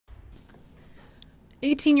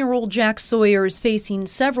18-year-old Jack Sawyer is facing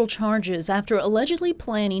several charges after allegedly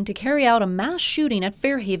planning to carry out a mass shooting at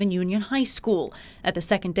Fairhaven Union High School. At the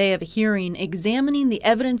second day of a hearing examining the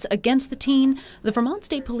evidence against the teen, the Vermont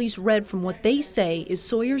State Police read from what they say is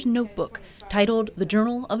Sawyer's notebook, titled The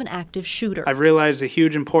Journal of an Active Shooter. I've realized the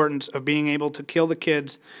huge importance of being able to kill the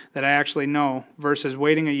kids that I actually know versus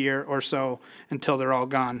waiting a year or so until they're all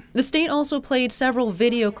gone. The state also played several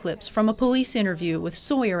video clips from a police interview with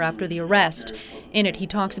Sawyer after the arrest. In it, he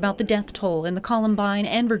talks about the death toll in the Columbine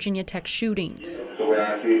and Virginia Tech shootings. The way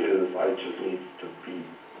I see it is I just need to beat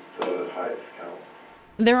the highest count.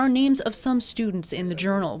 There are names of some students in the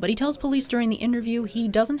journal, but he tells police during the interview he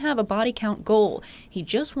doesn't have a body count goal. He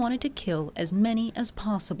just wanted to kill as many as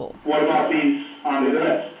possible. What about these on the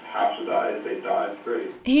list? Have to die. If they die,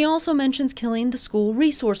 great. He also mentions killing the school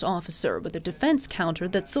resource officer, but the defense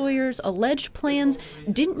countered that Sawyer's alleged plans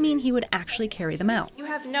didn't mean he would actually carry them out. You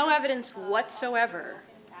have no evidence whatsoever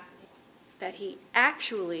that he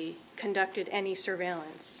actually conducted any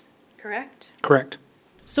surveillance, correct? Correct.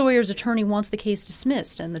 Sawyer's attorney wants the case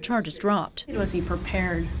dismissed and the charges dropped. Was he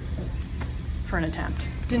prepared for an attempt?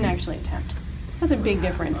 Didn't actually attempt. That's a big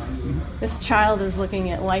difference. This child is looking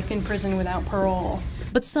at life in prison without parole.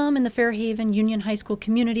 But some in the Fairhaven Union High School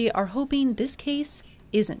community are hoping this case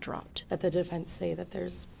isn't dropped. That the defense say that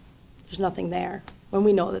there's nothing there, when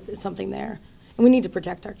we know that there's something there. And we need to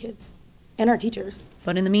protect our kids and our teachers.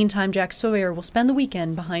 But in the meantime, Jack Sawyer will spend the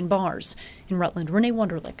weekend behind bars. In Rutland, Renee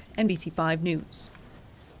Wunderlich, NBC5 News.